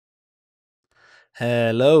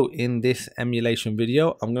Hello, in this emulation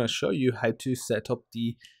video, I'm going to show you how to set up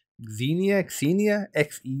the Xenia Xenia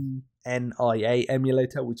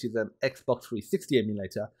emulator, which is an Xbox 360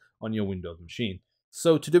 emulator on your Windows machine.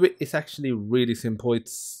 So to do it, it's actually really simple.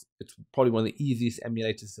 It's probably one of the easiest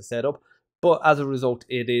emulators to set up, but as a result,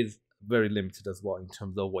 it is very limited as well in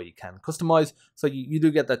terms of what you can customize. So you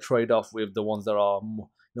do get that trade-off with the ones that are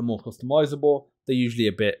more customizable. They're usually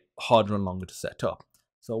a bit harder and longer to set up.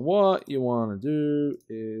 So what you want to do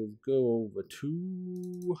is go over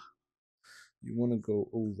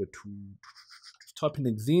to, type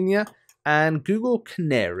in Xenia and Google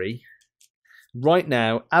Canary. Right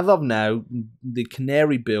now, as of now, the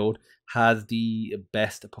Canary build has the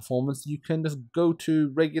best performance. You can just go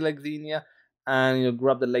to regular Xenia and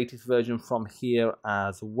grab the latest version from here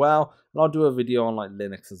as well. And I'll do a video on like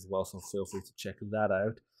Linux as well, so feel free to check that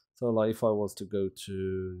out. So like if I was to go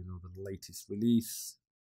to the latest release,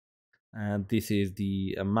 and this is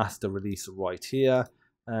the master release right here,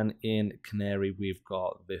 and in Canary we've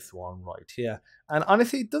got this one right here. And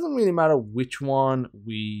honestly, it doesn't really matter which one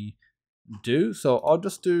we do, so I'll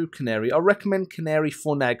just do Canary. I recommend Canary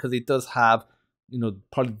for now because it does have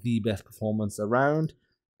probably the best performance around,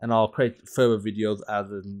 and I'll create further videos as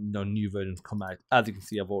new versions come out. As you can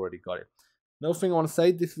see, I've already got it. Another thing I want to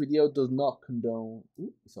say, this video does not condone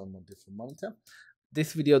it's on a different monitor.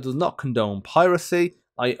 This video does not condone piracy.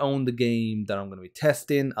 I own the game that I'm going to be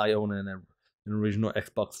testing. I own an original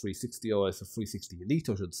Xbox 360, or it's a 360 Elite,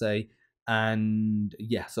 I should say. And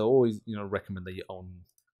yeah, so always recommend that you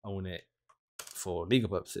own it for legal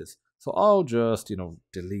purposes. So I'll just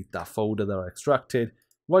delete that folder that I extracted.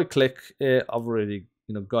 Right click it. I've already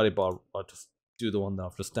got it, but I'll just do the one that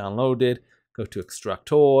I've just downloaded. Go to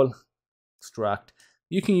extract all, extract.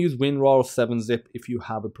 You can use WinRAR or 7-zip if you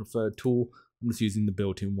have a preferred tool. I'm just using the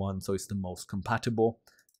built-in one, so it's the most compatible.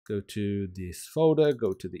 Go to this folder,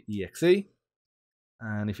 go to the exe,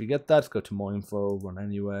 and if you get that, go to more info, run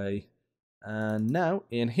anyway. And now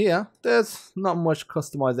in here, there's not much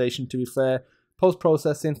customization, to be fair.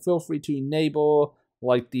 Post-processing, feel free to enable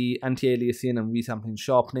like the anti-aliasing and resampling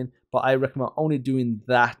sharpening, but I recommend only doing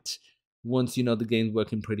that once the game's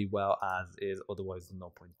working pretty well as is. Otherwise, there's no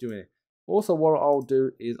point doing it. Also, what I'll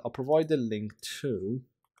do is I'll provide the link to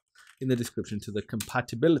in the description to the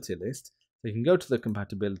compatibility list. So you can go to the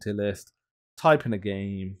compatibility list, type in a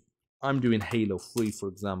game. I'm doing Halo 3, for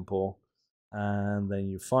example, and then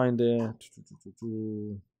you find it.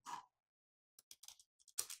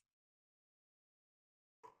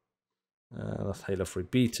 That's Halo 3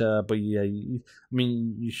 beta, but yeah,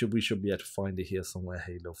 we should be able to find it here somewhere.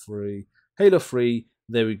 Halo 3, Halo 3.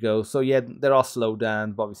 There we go. So yeah, there are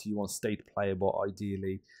slowdowns, but obviously you want state playable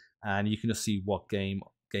ideally, and you can just see what games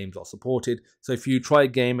are supported. So if you try a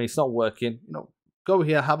game and it's not working, go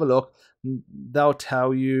here, have a look. They'll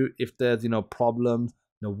tell you if there's problems,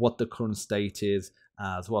 what the current state is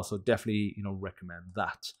as well. So definitely recommend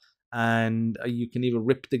that. And you can either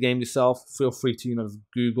rip the game yourself. Feel free to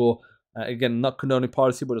Google. Again, not condoning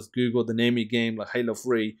piracy, but just Google the name of your game, like Halo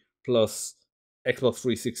 3 plus Xbox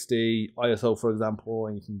 360 ISO, for example,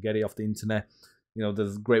 and you can get it off the internet.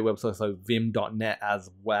 There's great websites like vim.net as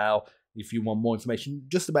well. If you want more information,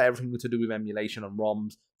 just about everything to do with emulation and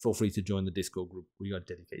ROMs, feel free to join the Discord group. We got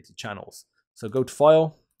dedicated channels. So go to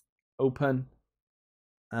File, Open,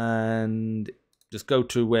 and just go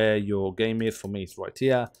to where your game is. For me, it's right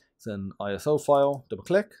here. It's an ISO file. Double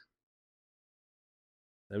click.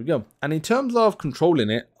 There we go. And in terms of controlling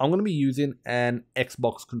it, I'm going to be using an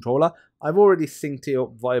Xbox controller. I've already synced it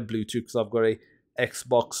up via Bluetooth because I've got a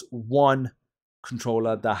Xbox One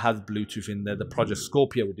controller that has Bluetooth in there, the Project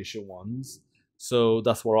Scorpio edition ones. So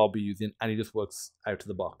that's what I'll be using, and it just works out of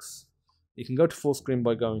the box. You can go to full screen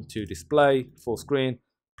by going to Display, Full Screen,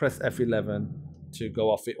 press F11 to go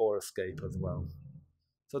off it or escape as well.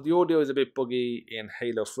 So the audio is a bit buggy in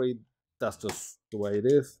Halo 3. That's just the way it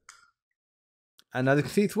is. And as you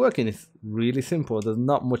can see, it's working. It's really simple. There's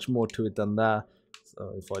not much more to it than that.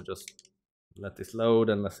 So if I just let this load,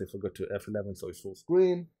 and let's say if I go to F11, so it's full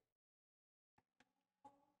screen.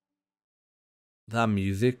 That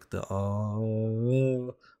music,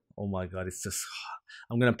 oh my god, it's just...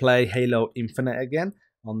 I'm going to play Halo Infinite again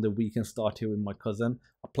on the weekend start here with my cousin.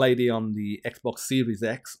 I played it on the Xbox Series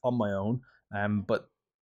X on my own, but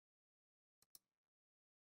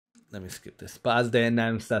let me skip this. But as they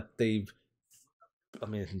announced that they've,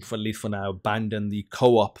 for at least for now, abandoned the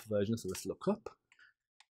co-op version. So let's look up.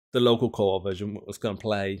 The local co-op version was going to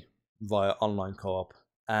play via online co-op.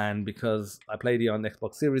 And because I played it on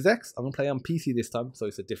Xbox Series X, I'm going to play on PC this time. So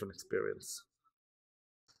it's a different experience.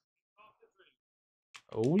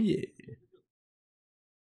 Oh yeah.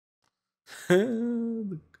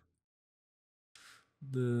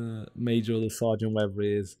 The major, the sergeant, whatever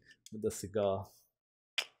it is, with the cigar.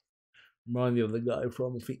 Remind me of the guy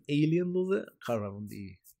from, I think, Alien, was it? I can't remember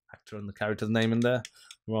the actor and the character's name in there.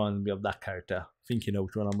 Remind me of that character. I think you know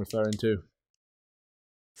which one I'm referring to.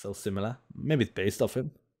 So similar. Maybe it's based off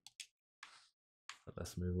him. But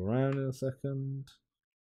let's move around in a second.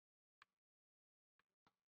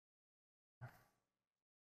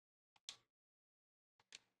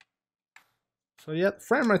 So yeah,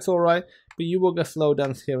 frame rate's alright, but you will get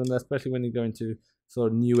slowdowns here and there, especially when you go into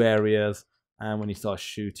sort of new areas and when you start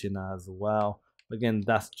shooting as well. Again,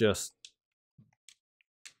 that's just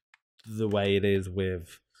the way it is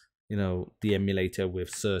with, you know, the emulator with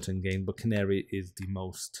certain games, but Canary is the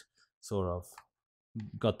most sort of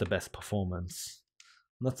got the best performance.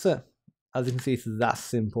 And that's it. As you can see, it's that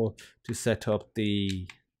simple to set up the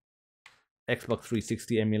Xbox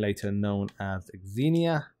 360 emulator known as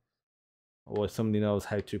Xenia. Or if somebody knows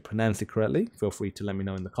how to pronounce it correctly, feel free to let me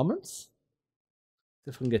know in the comments.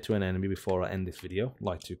 If we can get to an enemy before I end this video, I'd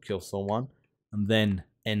like to kill someone and then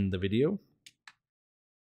end the video.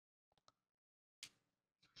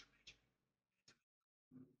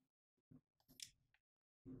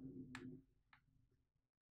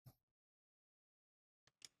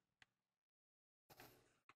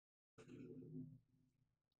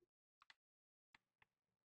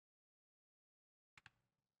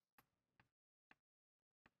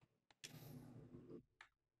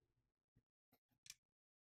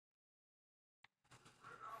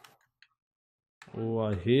 Oh,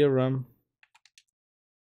 I hear him.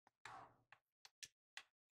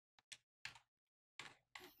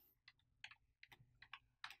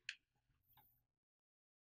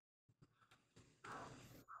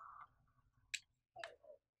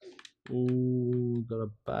 Ooh, got a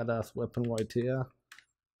badass weapon right here.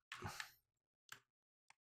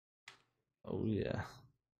 Oh yeah.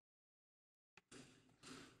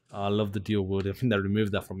 I love the dual wood. I think they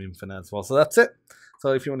removed that from Infinite as well. So that's it.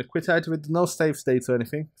 So if you want to quit out of it, no save states or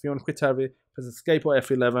anything. If you want to quit out of it, press escape or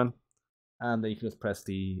F11. And then you can just press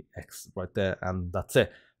the X right there, and that's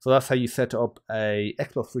it. So that's how you set up a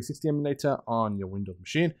Xbox 360 emulator on your Windows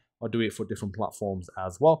machine, or do it for different platforms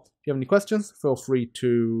as well. If you have any questions, feel free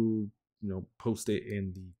to post it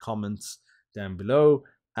in the comments down below,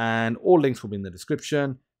 and all links will be in the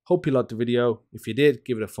description. Hope you liked the video. If you did,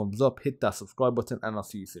 give it a thumbs up, hit that subscribe button, and I'll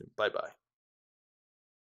see you soon. Bye bye.